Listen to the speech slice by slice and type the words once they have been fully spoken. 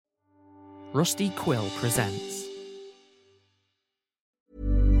Rusty Quill presents.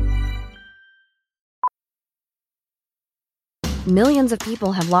 Millions of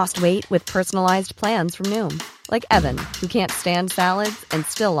people have lost weight with personalized plans from Noom. Like Evan, who can't stand salads and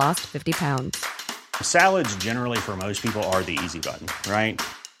still lost 50 pounds. Salads generally for most people are the easy button, right?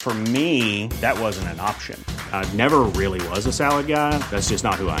 For me, that wasn't an option. I never really was a salad guy. That's just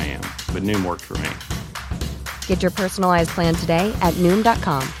not who I am. But Noom worked for me. Get your personalized plan today at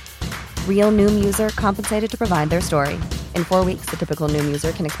Noom.com. Real Noom user compensated to provide their story. In 4 weeks, the typical Noom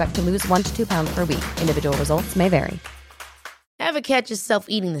user can expect to lose 1 to 2 pounds per week. Individual results may vary. Ever catch yourself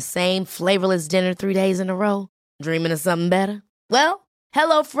eating the same flavorless dinner 3 days in a row? Dreaming of something better? Well,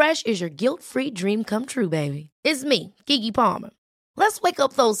 HelloFresh is your guilt-free dream come true, baby. It's me, Keke Palmer. Let's wake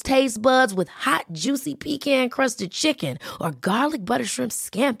up those taste buds with hot, juicy pecan-crusted chicken or garlic butter shrimp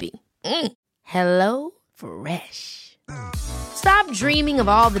scampi. Hello Fresh. Stop dreaming of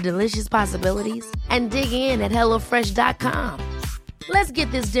all the delicious possibilities and dig in at HelloFresh.com. Let's get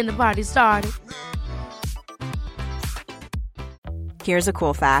this dinner party started. Here's a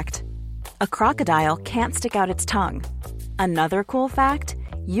cool fact. A crocodile can't stick out its tongue. Another cool fact,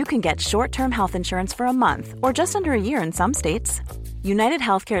 you can get short-term health insurance for a month or just under a year in some states. United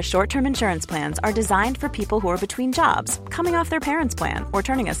Healthcare short-term insurance plans are designed for people who are between jobs, coming off their parents' plan, or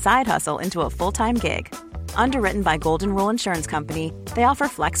turning a side hustle into a full-time gig. Underwritten by Golden Rule Insurance Company, they offer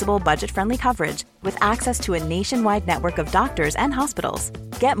flexible, budget-friendly coverage with access to a nationwide network of doctors and hospitals.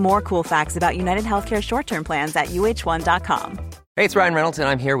 Get more cool facts about United Healthcare short-term plans at uh1.com. Hey, it's Ryan Reynolds, and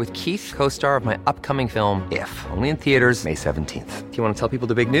I'm here with Keith, co-star of my upcoming film, If, only in theaters May 17th. Do you want to tell people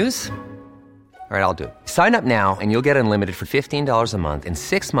the big news? All right, I'll do it. Sign up now and you'll get unlimited for $15 a month and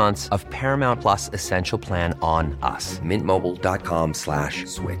 6 months of Paramount Plus Essential Plan on us.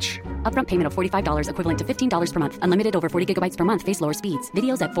 MintMobile.com/switch. Upfront payment of $45 equivalent to $15 per month. Unlimited over 40 gigabytes per month. Face lower speeds.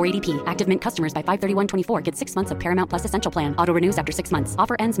 Videos at 480p. Active Mint customers by 531.24 get 6 months of Paramount Plus Essential Plan. Auto renews after 6 months.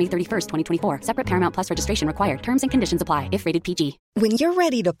 Offer ends May 31st, 2024. Separate Paramount Plus registration required. Terms and conditions apply if rated PG. When you're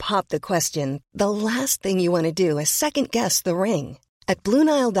ready to pop the question, the last thing you want to do is second-guess the ring. At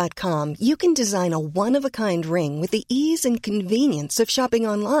BlueNile.com, you can design a one-of-a-kind ring with the ease and convenience of shopping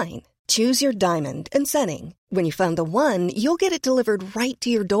online. Choose your diamond and setting. When you find the one, you'll get it delivered right to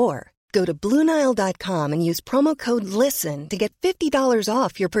your door. Go to BlueNile.com and use promo code LISTEN to get $50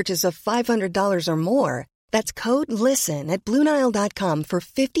 off your purchase of $500 or more. That's code LISTEN at BlueNile.com for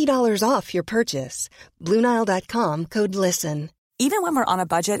 $50 off your purchase. BlueNile.com, code LISTEN. Even when we're on a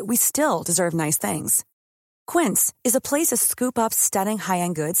budget, we still deserve nice things. Quince is a place to scoop up stunning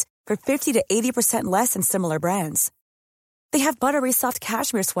high-end goods for 50 to 80% less than similar brands. They have buttery soft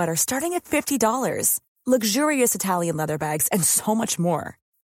cashmere sweaters starting at $50, luxurious Italian leather bags, and so much more.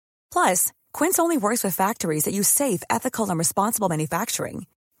 Plus, Quince only works with factories that use safe, ethical, and responsible manufacturing.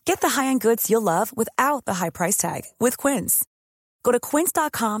 Get the high-end goods you'll love without the high price tag with Quince. Go to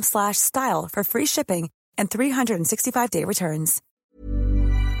quince.com/style for free shipping and 365-day returns.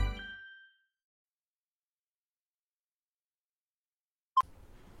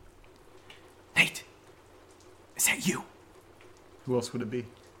 Nate, is that you? Who else would it be?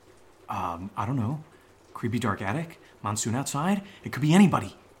 I don't know. Creepy dark attic? Monsoon outside? It could be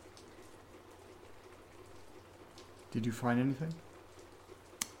anybody. Did you find anything?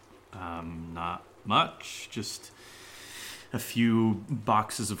 Not much. Just a few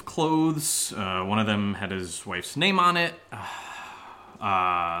boxes of clothes. One of them had his wife's name on it.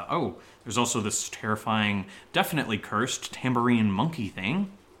 There's also this terrifying, definitely cursed tambourine monkey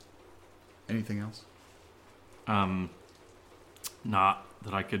thing. Anything else? Not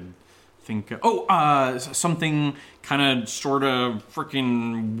that I could think of. Something kind of sort of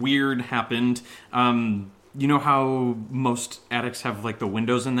freaking weird happened. You know how most attics have like the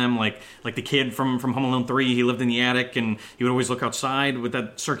windows in them, like the kid from Home Alone 3, he lived in the attic and he would always look outside with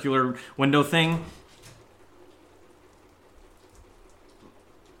that circular window thing.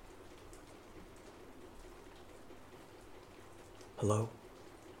 Hello?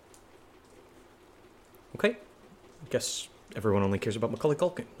 Okay. Guess everyone only cares about Macaulay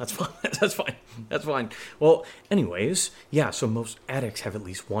Culkin. That's fine. That's fine. Well, anyways, yeah, so most attics have at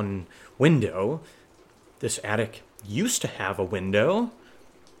least one window. This attic used to have a window.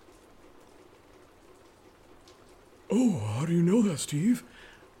 Oh, how do you know that, Steve?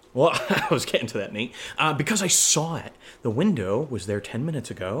 Well, I was getting to that, Nate. Because I saw it. The window was there 10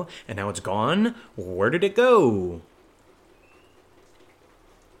 minutes ago, and now it's gone. Where did it go?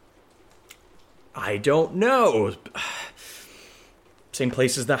 I don't know. Same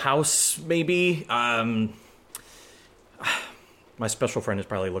place as the house, maybe? My special friend is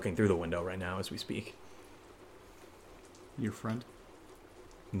probably looking through the window right now as we speak. Your friend?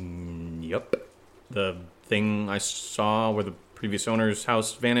 Yup. The thing I saw where the previous owner's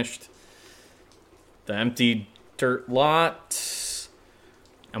house vanished. The empty dirt lot.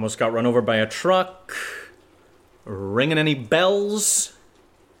 Almost got run over by a truck. Ringing any bells?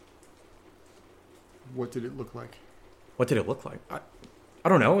 What did it look like? What did it look like? I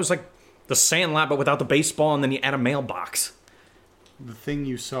don't know. It was like the Sandlot, but without the baseball, and then you add a mailbox. The thing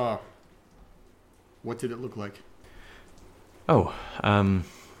you saw, what did it look like? Oh,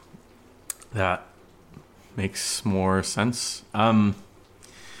 that makes more sense. I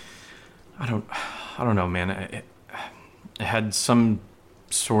don't know, man. It had some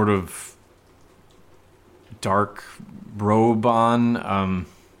sort of dark robe on,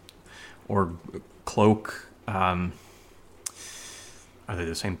 or cloak. Are they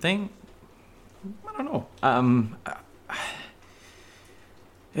the same thing? I don't know.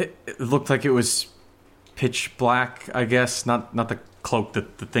 It looked like it was pitch black, I guess. Not the cloak, the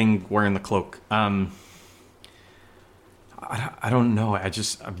thing wearing the cloak. I don't know.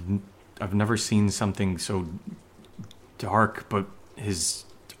 I've never seen something so dark, but his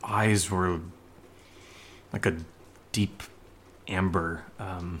eyes were like a deep amber.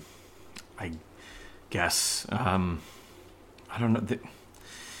 I guess. I don't know.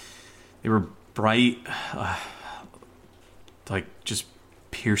 They were bright, like just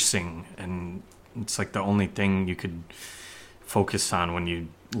piercing, and it's like the only thing you could focus on when you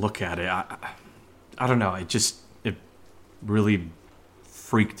look at it. I don't know. It really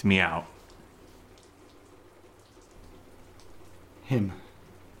freaked me out. Him.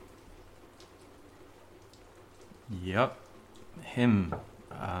 Yep. Him.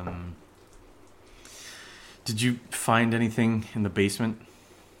 Did you find anything in the basement?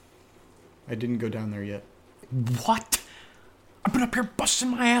 I didn't go down there yet. What? I've been up here busting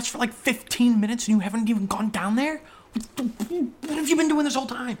my ass for like 15 minutes and you haven't even gone down there? What have you been doing this whole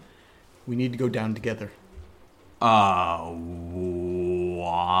time? We need to go down together. Why?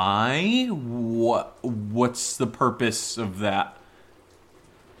 What's the purpose of that?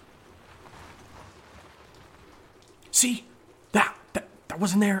 See? That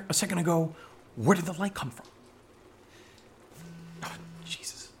wasn't there a second ago. Where did the light come from? Oh,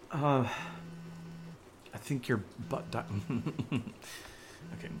 Jesus. I think your butt... Okay.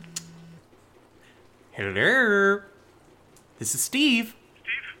 Hello. This is Steve.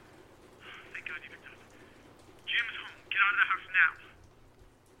 Steve? Thank God you picked up. Jim's home. Get out of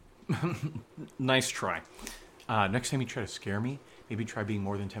the house now. Nice try. Next time you try to scare me, maybe try being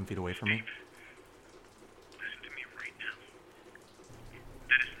more than 10 feet away from me. Listen to me right now.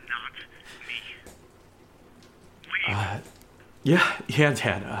 That is not me. Leave. Yeah,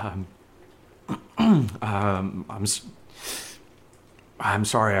 Dad. I'm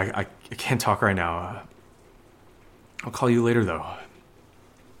sorry. I can't talk right now. I'll call you later, though.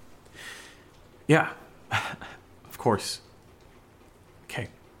 Yeah, of course. Okay,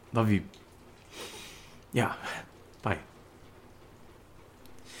 love you. Yeah, bye.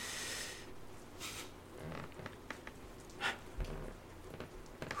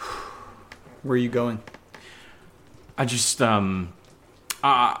 Where are you going? I just, I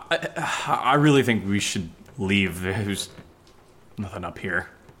really think we should leave. There's nothing up here.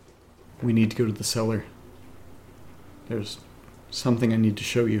 We need to go to the cellar. There's something I need to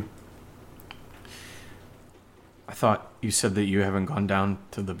show you. I thought you said that you haven't gone down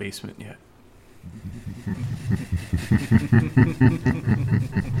to the basement yet.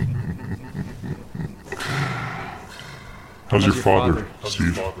 How's your father,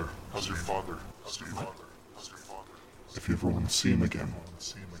 Steve? How's your father, Steve? If you ever want to see him again,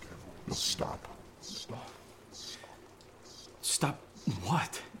 you'll stop. Stop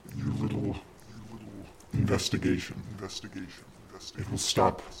what? Your little investigation. It will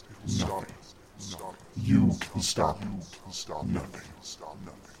stop nothing. You can stop nothing.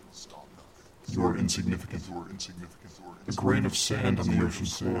 You are insignificant. A grain of sand on the ocean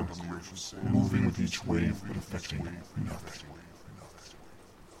floor, moving with each wave but affecting nothing.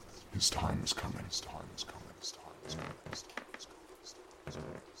 His time is coming.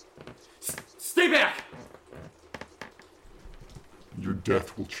 Stay back! Your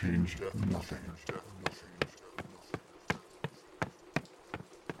death will change nothing.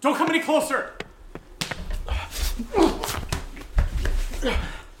 Don't come any closer!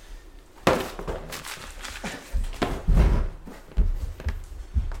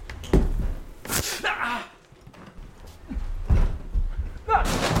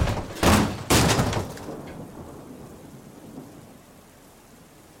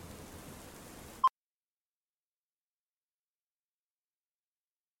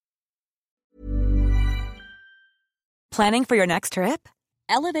 Planning for your next trip?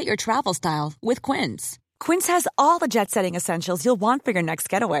 Elevate your travel style with Quince. Quince has all the jet-setting essentials you'll want for your next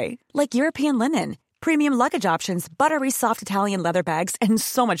getaway, like European linen, premium luggage options, buttery soft Italian leather bags, and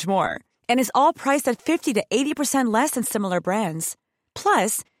so much more. And is all priced at 50 to 80% less than similar brands.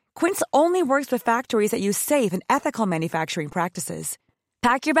 Plus, Quince only works with factories that use safe and ethical manufacturing practices.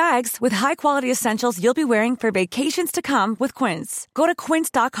 Pack your bags with high-quality essentials you'll be wearing for vacations to come with Quince. Go to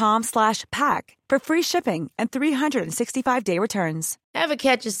quince.com/pack for free shipping and 365-day returns. Ever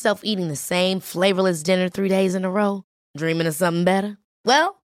catch yourself eating the same flavorless dinner 3 days in a row? Dreaming of something better?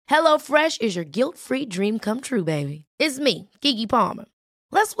 Well, HelloFresh is your guilt-free dream come true, baby. It's me, Keke Palmer.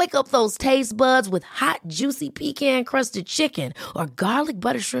 Let's wake up those taste buds with hot, juicy pecan-crusted chicken or garlic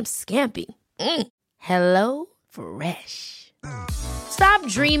butter shrimp scampi. Hello Fresh. Stop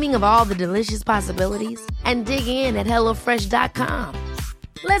dreaming of all the delicious possibilities and dig in at HelloFresh.com.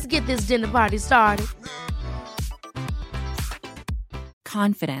 Let's get this dinner party started.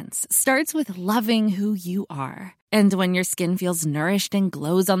 Confidence starts with loving who you are. And when your skin feels nourished and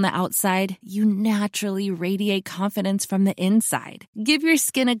glows on the outside, you naturally radiate confidence from the inside. Give your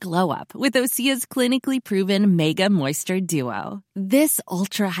skin a glow-up with Osea's clinically proven Mega Moisture Duo. This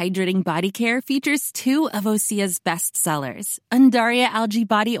ultra-hydrating body care features 2 of Osea's best sellers, Undaria Algae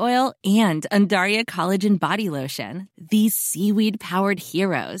Body Oil and Undaria Collagen Body Lotion. These seaweed-powered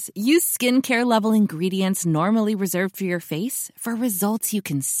heroes use skincare-level ingredients normally reserved for your face for results you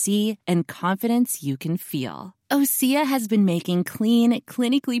can see and confidence you can feel. Osea has been making clean,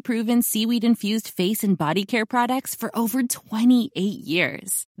 clinically proven seaweed-infused face and body care products for over 28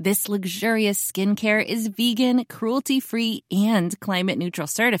 years. This luxurious skincare is vegan, cruelty-free, and climate-neutral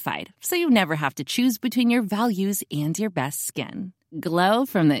certified, so you never have to choose between your values and your best skin. Glow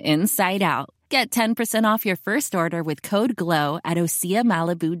from the inside out. Get 10% off your first order with code GLOW at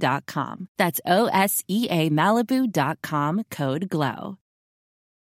OseaMalibu.com. That's OSEA Malibu.com, code GLOW.